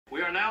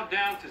are now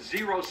down to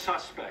 0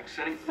 suspects.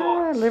 Any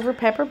thoughts? Liver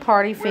pepper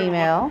party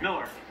female.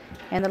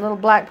 And the little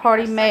black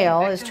party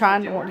male is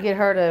trying to get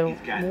her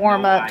to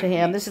warm up to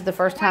him. This is the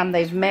first time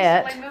they've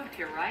met.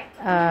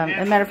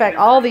 As a matter of fact,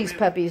 all these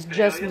puppies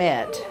just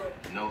met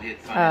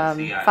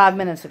 5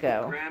 minutes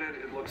ago.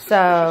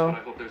 So,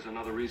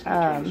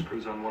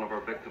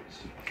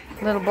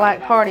 little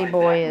black party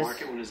boy is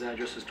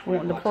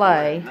wanting to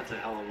play.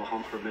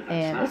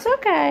 And it's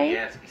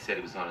okay. He said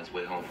he was on his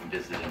way home from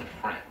visiting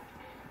a friend.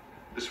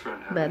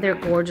 But they're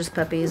gorgeous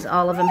puppies.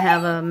 All of them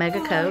have a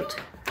mega coat.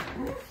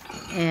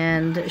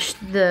 And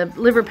the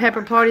liver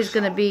pepper party is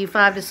going to be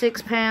 5 to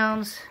 6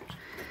 pounds.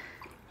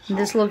 And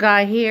this little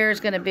guy here is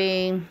going to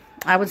be,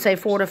 I would say,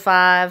 4 to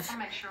 5.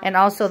 And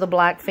also the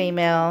black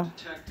female,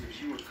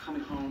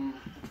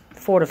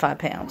 4 to 5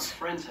 pounds.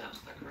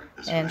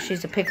 And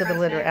she's a pick of the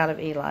litter out of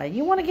Eli.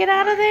 You want to get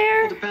out of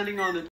there?